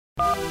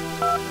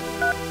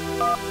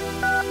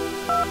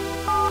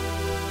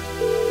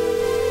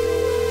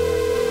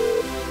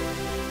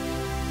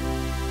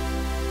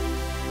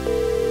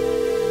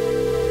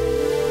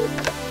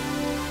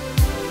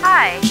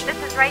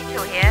it's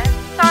Rachel here.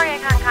 Sorry I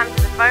can't come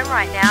to the phone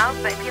right now,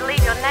 but if you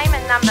leave your name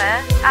and number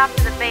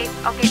after the beep,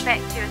 I'll get back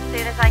to you as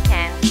soon as I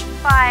can.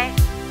 Bye.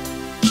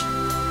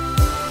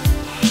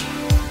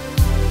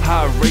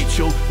 Hi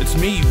Rachel, it's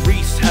me,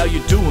 Reese, how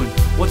you doing?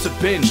 What's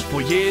it been?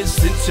 4 years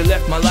since you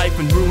left my life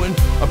in ruin?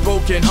 A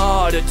broken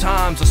heart at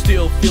times, I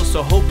still feel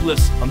so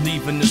hopeless. I'm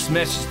leaving this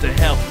message to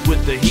help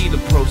with the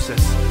healing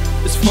process.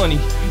 It's funny,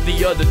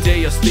 the other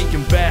day I was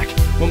thinking back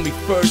when we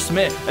first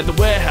met at the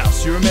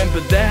warehouse. You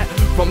remember that?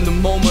 From the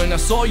moment I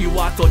saw you,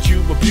 I thought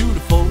you were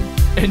beautiful,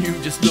 and you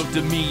just looked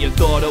at me and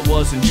thought I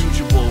was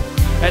unusual.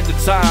 At the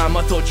time,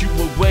 I thought you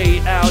were way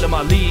out of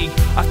my league.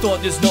 I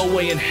thought there's no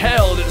way in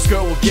hell that this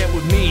girl would get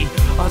with me.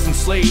 I was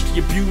enslaved to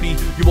your beauty,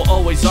 you were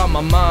always on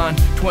my mind.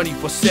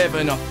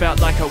 24/7, I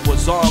felt like I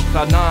was on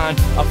cloud 9.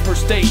 Our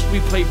first date, we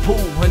played pool,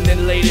 and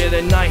then later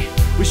that night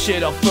we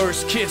shared our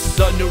first kiss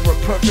under a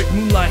perfect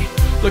moonlight.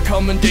 The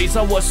coming days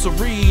I was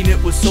serene,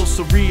 it was so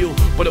surreal,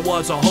 but it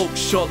was a hope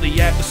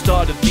shortly after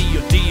start of the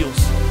ordeals.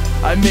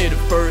 I admit at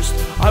first,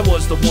 I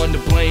was the one to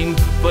blame.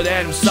 For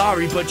that I'm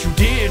sorry, but you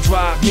did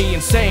drive me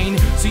insane.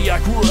 See, I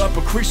grew up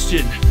a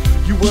Christian,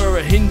 you were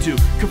a Hindu.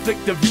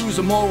 Conflicting views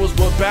and morals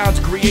were bound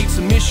to create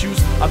some issues.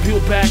 I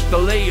peeled back the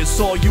layers,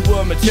 saw you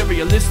were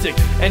materialistic,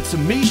 and to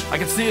me, I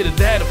consider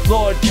that a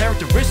flawed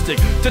characteristic.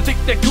 To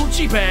think that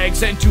Gucci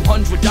bags and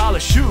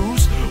 $200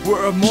 shoes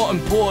were of more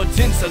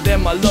importance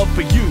than my love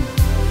for you.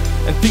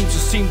 And things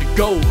just seem to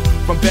go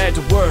from bad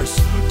to worse.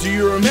 Do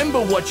you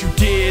remember what you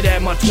did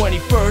at my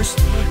 21st?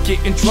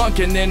 Getting drunk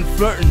and then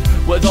flirting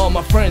with all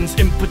my friends,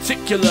 in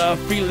particular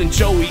feeling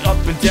Joey up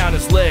and down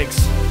his legs.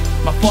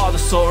 My father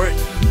saw it,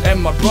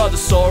 and my brother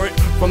saw it.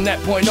 From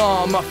that point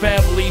on, my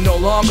family no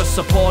longer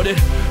supported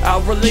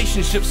our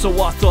relationship, so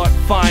I thought,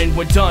 fine,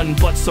 we're done.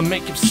 But some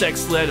make-up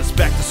sex led us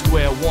back to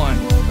square one.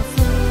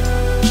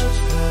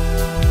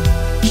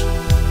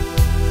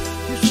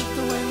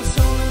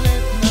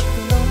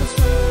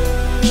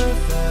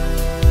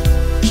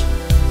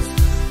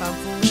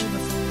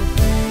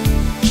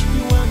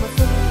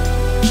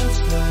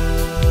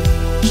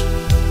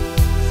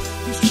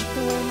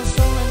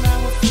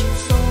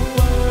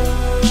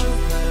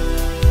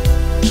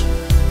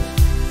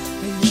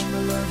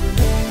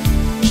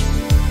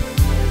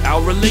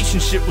 Our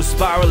relationship was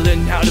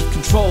spiraling out of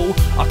control.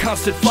 Our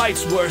constant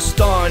fights were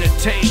starting to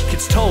take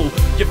its toll.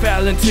 You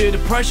fell into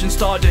depression,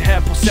 started to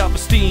have poor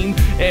self-esteem,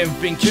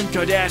 envying Kim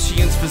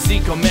Kardashian's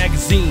physique on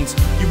magazines.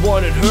 You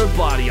wanted her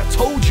body, I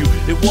told you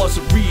it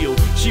wasn't real.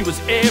 She was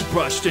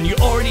airbrushed and you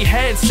already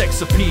had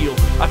sex appeal.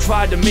 I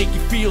tried to make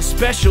you feel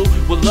special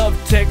with love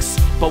texts,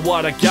 but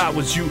what I got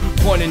was you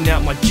pointing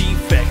out my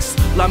defects,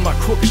 like my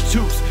crooked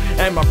tooth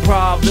and my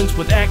problems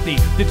with acne.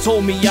 They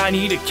told me I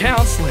needed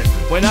counseling.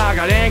 When I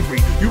got angry,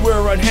 you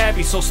were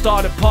unhappy, so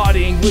started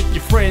partying with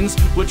your friends,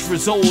 which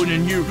resulted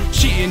in you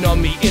cheating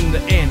on me in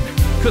the end.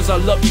 Cause I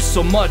love you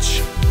so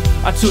much,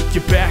 I took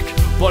you back,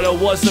 but I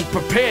wasn't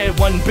prepared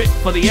one bit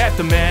for the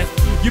aftermath.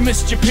 You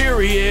missed your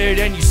period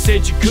and you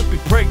said you could be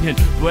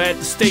pregnant, but at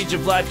the stage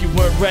of life you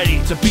weren't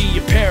ready to be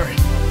a parent.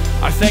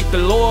 I thank the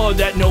Lord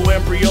that no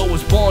embryo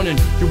was born in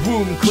your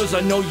womb, cause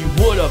I know you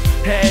would've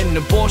had an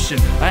abortion.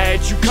 I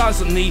had you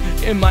constantly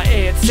in my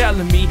head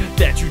telling me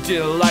that you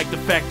didn't like the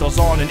fact I was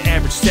on an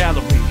average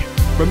salary.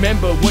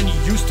 Remember when you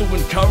used to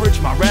encourage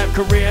my rap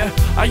career?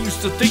 I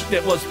used to think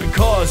that was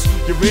because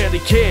you really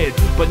cared,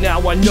 but now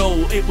I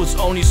know it was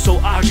only so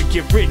I could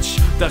get rich,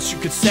 thus you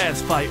could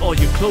satisfy all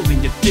your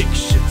clothing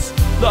addictions.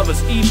 Love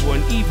is evil,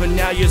 and even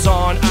now you're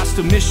on, I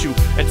still miss you.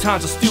 At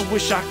times I still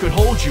wish I could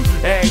hold you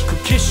and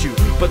could kiss you,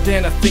 but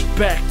then I think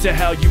back to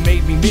how you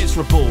made me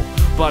miserable.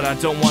 But I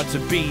don't want to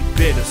be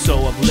bitter,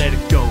 so I've let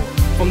it go.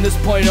 From this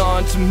point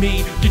on, to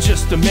me, you're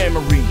just a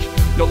memory.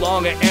 No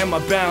longer am I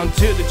bound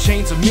to the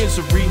chains of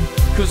misery,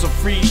 cause I'm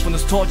free from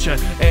this torture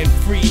and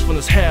free from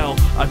this hell.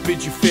 I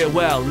bid you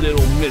farewell,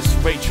 little Miss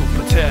Rachel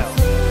Patel.